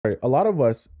Right. A lot of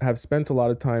us have spent a lot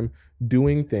of time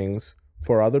doing things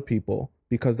for other people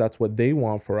because that's what they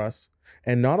want for us,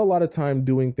 and not a lot of time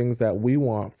doing things that we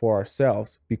want for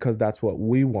ourselves because that's what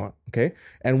we want. Okay.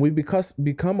 And we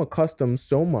become accustomed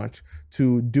so much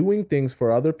to doing things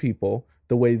for other people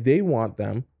the way they want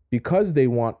them because they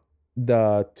want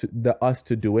the us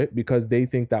to do it because they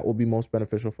think that will be most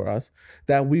beneficial for us,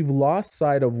 that we've lost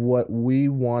sight of what we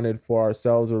wanted for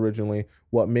ourselves originally,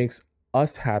 what makes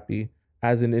us happy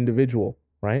as an individual,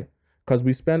 right? Because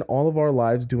we spend all of our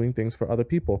lives doing things for other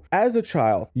people. As a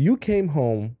child, you came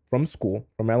home from school,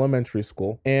 from elementary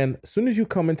school, and as soon as you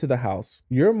come into the house,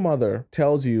 your mother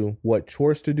tells you what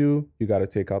chores to do. You got to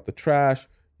take out the trash,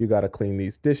 you got to clean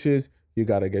these dishes, you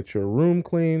got to get your room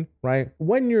clean, right?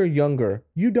 When you're younger,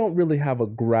 you don't really have a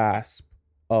grasp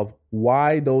of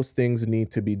why those things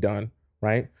need to be done,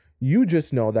 right? You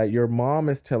just know that your mom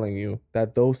is telling you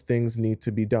that those things need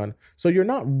to be done. So you're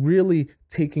not really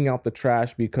taking out the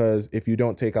trash because if you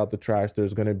don't take out the trash,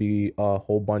 there's going to be a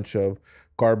whole bunch of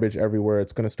garbage everywhere.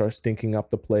 It's going to start stinking up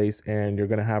the place and you're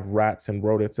going to have rats and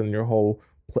rodents and your whole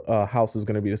house is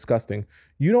going to be disgusting.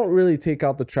 You don't really take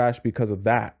out the trash because of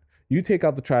that. You take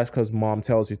out the trash because mom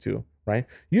tells you to, right?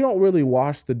 You don't really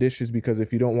wash the dishes because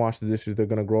if you don't wash the dishes, they're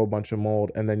going to grow a bunch of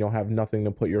mold and then you'll have nothing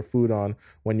to put your food on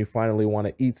when you finally want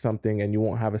to eat something and you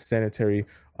won't have a sanitary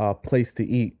place to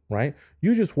eat, right?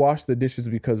 You just wash the dishes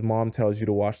because mom tells you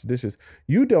to wash the dishes.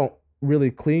 You don't really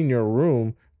clean your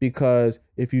room because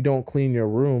if you don't clean your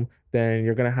room, then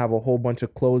you're going to have a whole bunch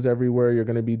of clothes everywhere. You're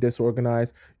going to be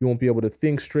disorganized. You won't be able to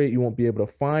think straight. You won't be able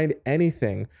to find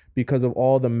anything because of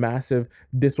all the massive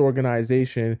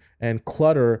disorganization and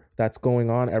clutter that's going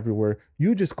on everywhere.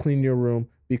 You just clean your room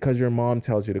because your mom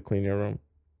tells you to clean your room.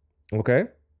 Okay?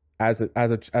 As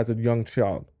a young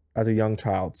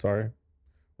child, sorry,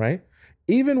 right?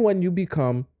 Even when you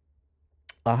become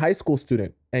a high school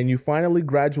student and you finally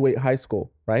graduate high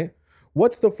school, right?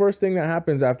 What's the first thing that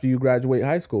happens after you graduate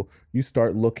high school? You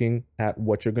start looking at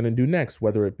what you're going to do next,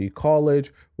 whether it be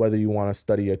college, whether you want to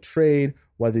study a trade,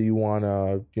 whether you want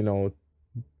to,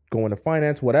 go into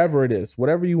finance, whatever it is,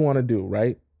 whatever you want to do,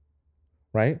 right?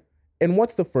 Right? And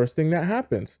what's the first thing that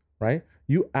happens, right?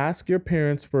 You ask your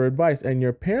parents for advice and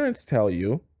your parents tell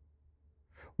you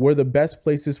where the best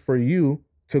places for you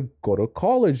to go to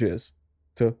college is,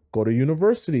 to go to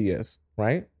university is,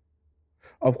 right?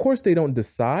 Of course, they don't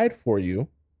decide for you,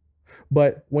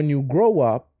 but when you grow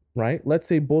up, right? Let's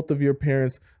say both of your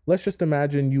parents, let's just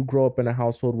imagine you grow up in a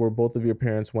household where both of your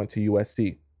parents went to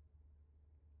USC.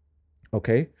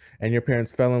 Okay. And your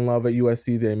parents fell in love at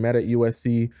USC. They met at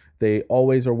USC. They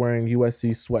always are wearing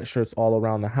USC sweatshirts all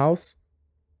around the house.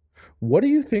 What do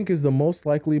you think is the most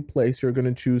likely place you're going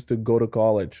to choose to go to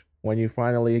college when you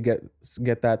finally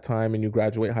get that time and you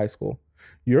graduate high school?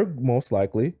 You're most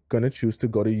likely going to choose to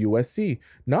go to USC,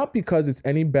 not because it's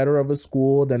any better of a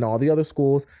school than all the other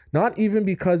schools, not even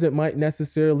because it might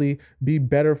necessarily be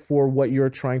better for what you're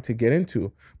trying to get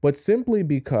into, but simply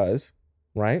because,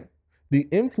 right, the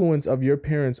influence of your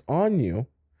parents on you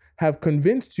have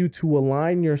convinced you to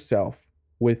align yourself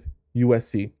with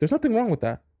USC. There's nothing wrong with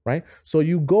that, right? So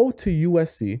you go to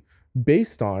USC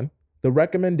based on the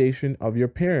recommendation of your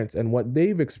parents and what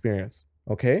they've experienced,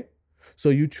 okay? So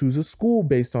you choose a school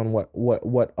based on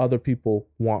what other people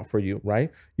want for you,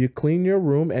 right? You clean your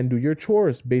room and do your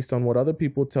chores based on what other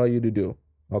people tell you to do,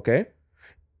 okay?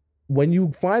 When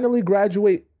you finally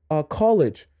graduate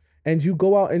college and you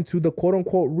go out into the quote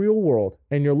unquote real world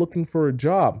and you're looking for a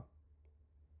job,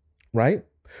 right?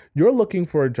 You're looking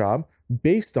for a job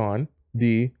based on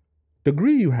the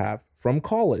degree you have from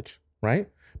college, right?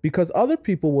 Because other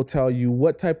people will tell you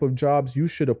what type of jobs you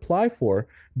should apply for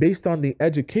based on the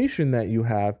education that you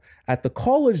have at the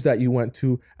college that you went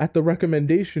to at the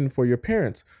recommendation for your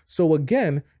parents. So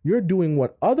again, you're doing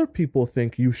what other people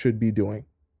think you should be doing,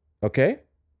 okay?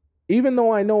 Even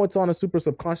though I know it's on a super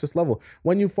subconscious level,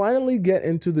 when you finally get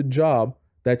into the job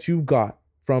that you got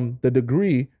from the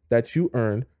degree that you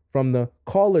earned from the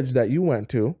college that you went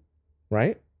to,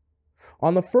 right?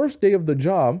 On the first day of the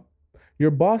job, your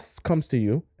boss comes to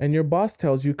you and your boss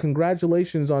tells you,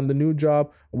 congratulations on the new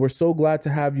job. We're so glad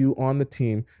to have you on the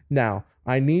team. Now,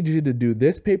 I need you to do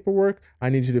this paperwork. I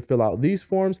need you to fill out these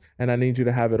forms and I need you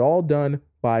to have it all done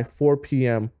by 4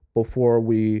 p.m. before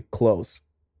we close.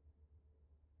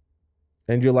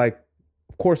 And you're like,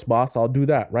 of course, boss, I'll do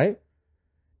that, right?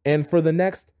 And for the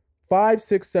next 5,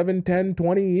 6, 7, 10,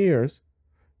 20 years,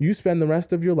 you spend the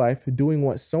rest of your life doing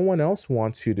what someone else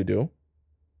wants you to do,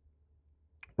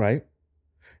 right?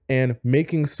 And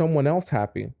making someone else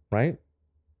happy, right?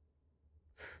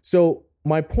 So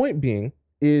my point being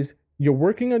is you're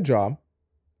working a job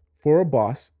for a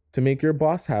boss to make your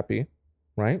boss happy,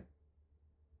 right?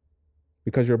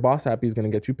 Because your boss happy is going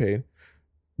to get you paid.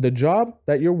 The job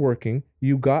that you're working,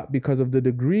 you got because of the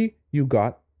degree you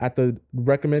got at the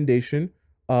recommendation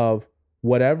of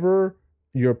whatever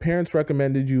your parents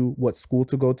recommended you what school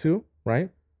to go to, right?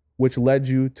 Which led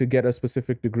you to get a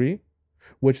specific degree,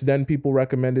 which then people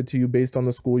recommended to you based on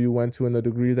the school you went to and the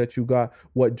degree that you got,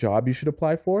 what job you should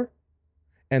apply for.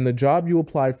 And the job you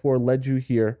applied for led you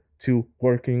here to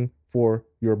working for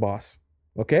your boss.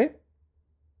 Okay?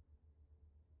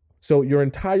 So your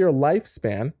entire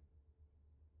lifespan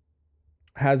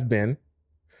has been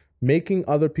making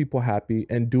other people happy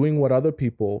and doing what other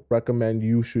people recommend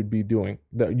you should be doing,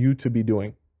 that you to be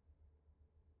doing.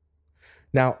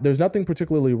 Now, there's nothing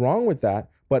particularly wrong with that,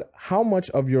 but how much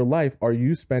of your life are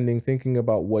you spending thinking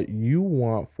about what you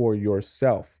want for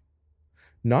yourself?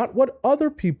 Not what other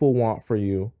people want for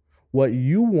you, what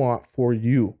you want for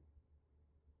you.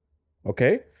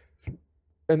 Okay?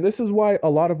 And this is why a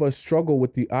lot of us struggle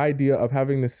with the idea of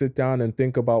having to sit down and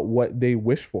think about what they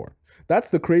wish for. That's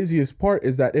the craziest part,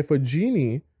 is that if a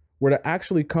genie were to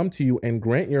actually come to you and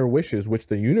grant your wishes, which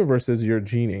the universe is your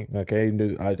genie, okay?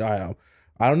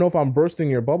 I don't know if I'm bursting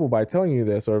your bubble by telling you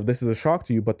this or if this is a shock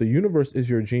to you, but the universe is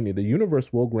your genie. The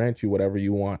universe will grant you whatever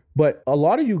you want. But a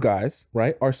lot of you guys,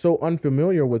 right, are so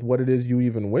unfamiliar with what it is you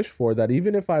even wish for that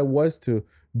even if I was to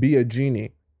be a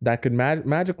genie that could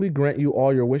magically grant you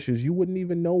all your wishes, you wouldn't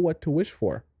even know what to wish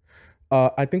for.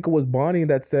 I think it was Bonnie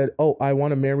that said, oh, I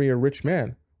want to marry a rich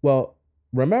man. Well,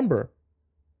 remember,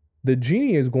 the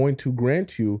genie is going to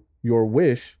grant you your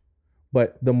wish,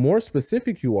 but the more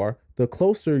specific you are, the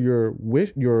closer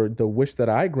the wish that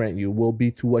I grant you will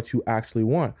be to what you actually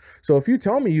want. So if you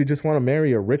tell me you just want to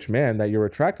marry a rich man that you're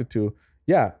attracted to,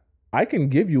 yeah, I can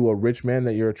give you a rich man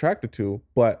that you're attracted to,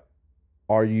 but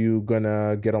are you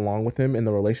gonna get along with him in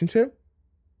the relationship?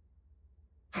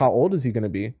 How old is he gonna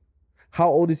be? How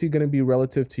old is he gonna be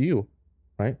relative to you,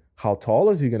 right? How tall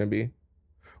is he gonna be?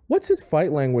 What's his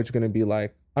fight language gonna be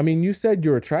like? I mean, you said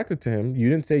you're attracted to him. You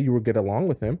didn't say you would get along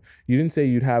with him. You didn't say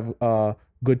you'd have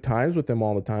good times with him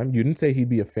all the time. You didn't say he'd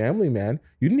be a family man.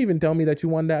 You didn't even tell me that you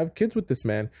wanted to have kids with this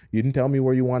man. You didn't tell me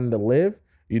where you wanted to live.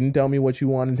 You didn't tell me what you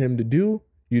wanted him to do.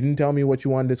 You didn't tell me what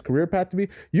you wanted his career path to be.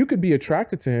 You could be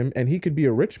attracted to him and he could be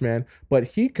a rich man, but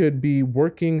he could be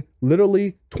working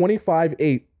literally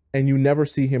 25/8 and you never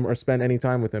see him or spend any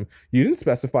time with him. You didn't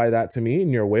specify that to me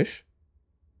in your wish.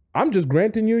 I'm just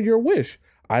granting you your wish.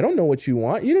 I don't know what you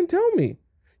want. You didn't tell me.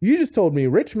 You just told me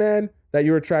rich man that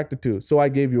you're attracted to. So I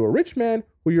gave you a rich man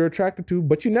who you're attracted to,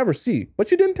 but you never see.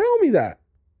 But you didn't tell me that.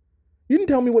 You didn't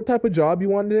tell me what type of job you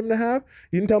wanted him to have.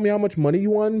 You didn't tell me how much money you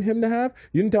wanted him to have.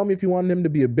 You didn't tell me if you wanted him to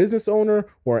be a business owner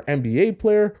or an NBA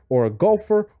player or a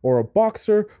golfer or a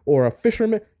boxer or a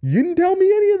fisherman. You didn't tell me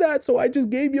any of that, so I just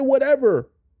gave you whatever.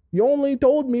 You only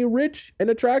told me rich and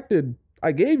attracted.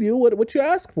 I gave you what you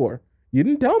asked for. You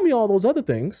didn't tell me all those other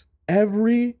things.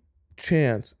 Every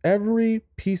chance, every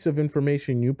piece of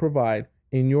information you provide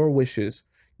in your wishes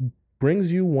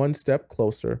brings you one step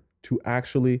closer to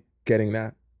actually getting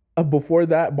that. Before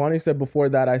that, Bonnie said before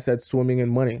that, I said swimming in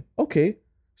money. Okay,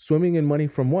 swimming in money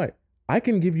from what? I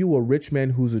can give you a rich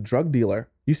man who's a drug dealer.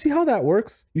 You see how that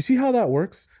works? You see how that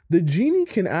works? The genie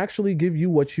can actually give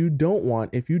you what you don't want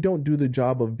if you don't do the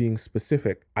job of being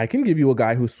specific. I can give you a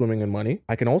guy who's swimming in money.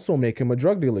 I can also make him a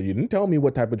drug dealer. You didn't tell me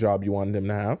what type of job you wanted him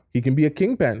to have. He can be a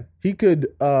kingpin. He could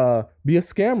be a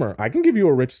scammer. I can give you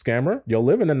a rich scammer. You'll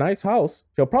live in a nice house.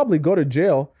 He'll probably go to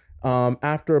jail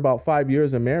after about 5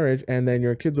 years of marriage, and then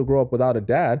your kids will grow up without a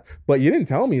dad. But you didn't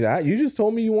tell me that. You just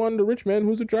told me you wanted a rich man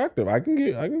who's attractive. I can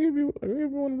give you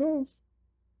one of those.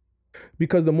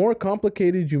 Because the more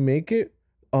complicated you make it,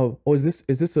 is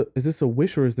this a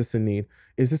wish or is this a need?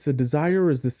 Is this a desire or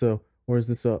is this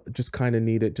a just kind of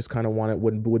need it, just kind of want it,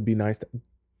 would be nice to.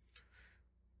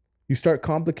 You start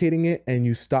complicating it and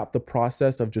you stop the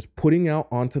process of just putting out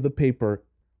onto the paper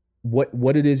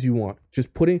what it is you want.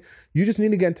 You just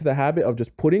need to get into the habit of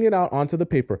just putting it out onto the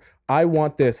paper. I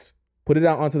want this, put it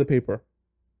out onto the paper.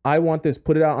 I want this,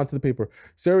 put it out onto the paper.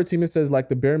 Sarah Tima says, like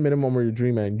the bare minimum or your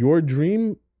dream man. Your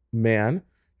dream man,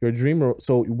 your dream.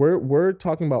 So we're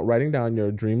talking about writing down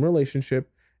your dream relationship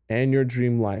and your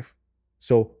dream life.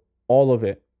 So all of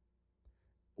it.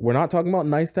 We're not talking about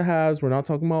nice to haves. We're not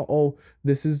talking about, oh,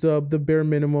 this is the bare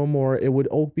minimum or it would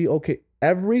be okay.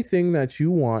 Everything that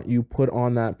you want, you put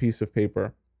on that piece of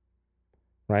paper,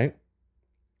 right?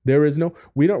 There is no,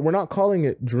 we're not calling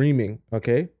it dreaming,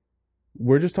 okay?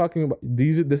 We're just talking about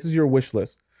this is your wish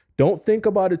list. Don't think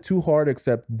about it too hard,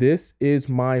 except this is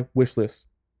my wish list.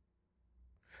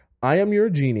 I am your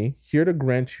genie, here to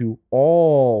grant you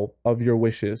all of your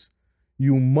wishes.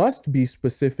 You must be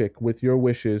specific with your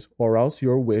wishes, or else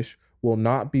your wish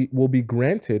will be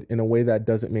granted in a way that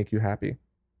doesn't make you happy.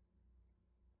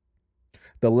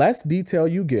 The less detail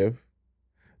you give,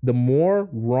 the more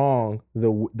wrong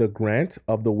the grant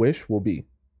of the wish will be.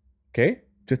 Okay?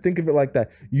 Just think of it like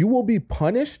that. You will be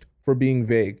punished for being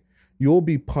vague. You'll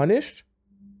be punished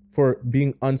for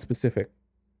being unspecific.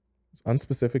 Is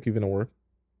unspecific even a word?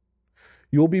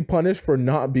 You'll be punished for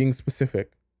not being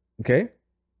specific. Okay?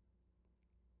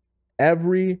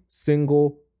 Every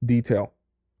single detail.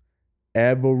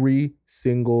 Every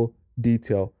single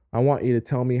detail. I want you to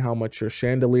tell me how much your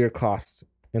chandelier costs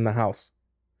in the house.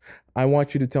 I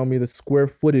want you to tell me the square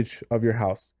footage of your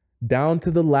house, down to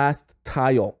the last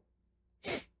tile.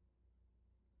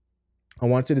 I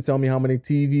want you to tell me how many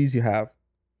TVs you have.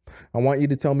 I want you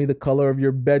to tell me the color of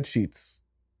your bed sheets.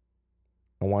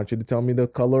 I want you to tell me the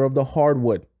color of the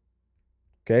hardwood.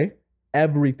 Okay?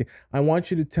 Everything. I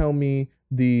want you to tell me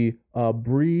the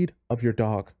breed of your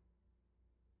dog.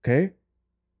 Okay?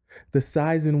 The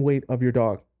size and weight of your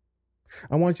dog.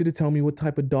 I want you to tell me what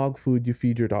type of dog food you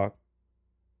feed your dog.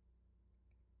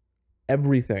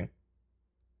 Everything.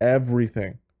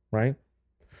 Everything, right?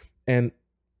 And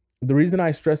the reason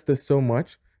I stress this so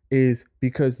much is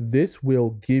because this will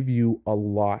give you a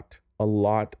lot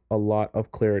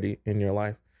of clarity in your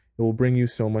life. It will bring you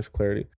so much clarity.